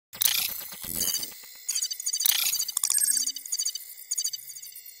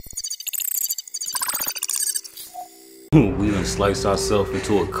We done sliced ourselves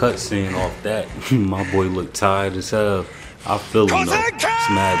into a cutscene off that. My boy looked tired as hell. I feel him though.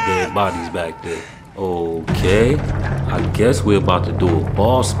 Some mad dead bodies back there. Okay, I guess we're about to do a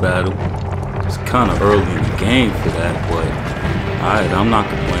boss battle. It's kind of early in the game for that, but alright, I'm not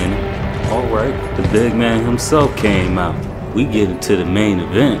complaining. Alright, the big man himself came out. We get into the main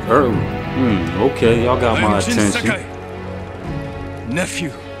event early. Okay, y'all got my attention. Sakai,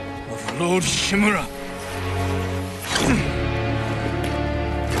 nephew of Lord Shimura.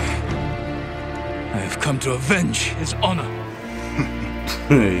 I have come to avenge his honor.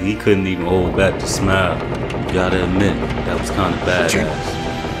 He couldn't even hold back the smile. You gotta admit, that was kind of badass.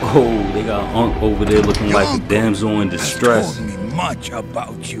 Oh, they got Unc over there looking like a damsel in distress. Told me much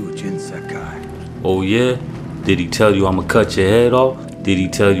about you, Jin Sakai. Oh yeah? Did he tell you I'ma cut your head off? Did he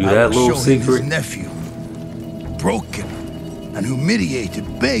tell you that little secret? His nephew, broken and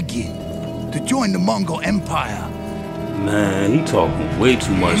humiliated, begging to join the Mongol Empire. Man, he talking way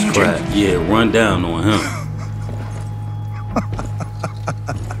too much crap. Yeah, run down on him.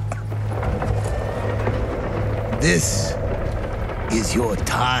 This is your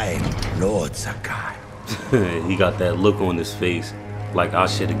time, Lord Sakai. He got that look on his face like I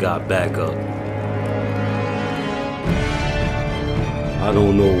should have got back up. I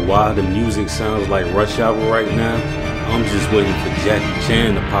don't know why the music sounds like Rush Hour right now. I'm just waiting for Jackie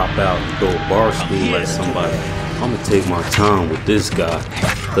Chan to pop out and throw a bar stool at somebody. I'm gonna take my time with this guy,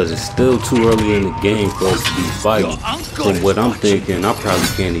 cause it's still too early in the game for us to be fighting. From what I'm thinking, I probably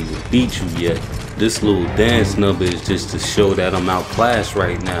can't even beat you yet. This little dance number is just to show that I'm outclassed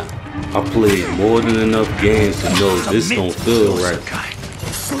right now. I played more than enough games to know this don't feel right.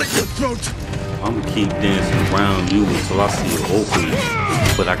 I'ma keep dancing around you until I see it open.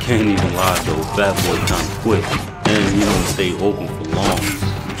 But I can't even lie though, Fat Boy kinda quick. And he don't stay open for long.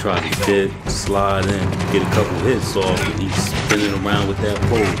 You try to dip, slide in, get a couple hits off, and he's spinning around with that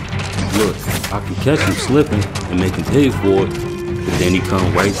pole. Look, I can catch him slipping and make him pay for it. But then he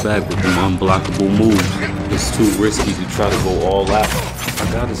come right back with them unblockable moves. It's too risky to try to go all out.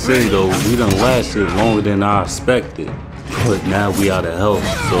 I gotta say though, we done lasted longer than I expected. But now we out of health,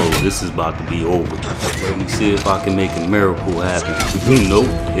 so this is about to be over. Let me see if I can make a miracle happen. Nope,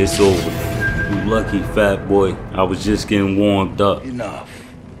 it's over. You lucky, Fat Boy. I was just getting warmed up. Enough.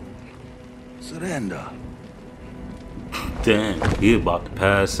 Surrender. Damn, he about to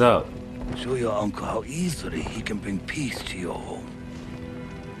pass out. Show your uncle how easily he can bring peace to your home.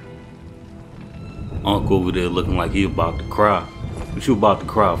 Uncle over there looking like he about to cry. What you about to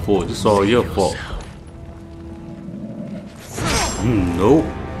cry for? It's all your fault. Nope.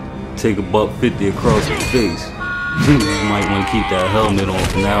 Take a $150 across the face. You might want to keep that helmet on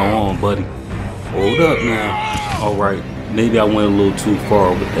from now on, buddy. Hold up now. Alright, maybe I went a little too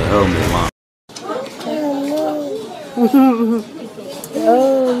far with the helmet line. Oh no.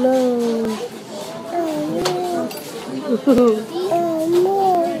 Oh no.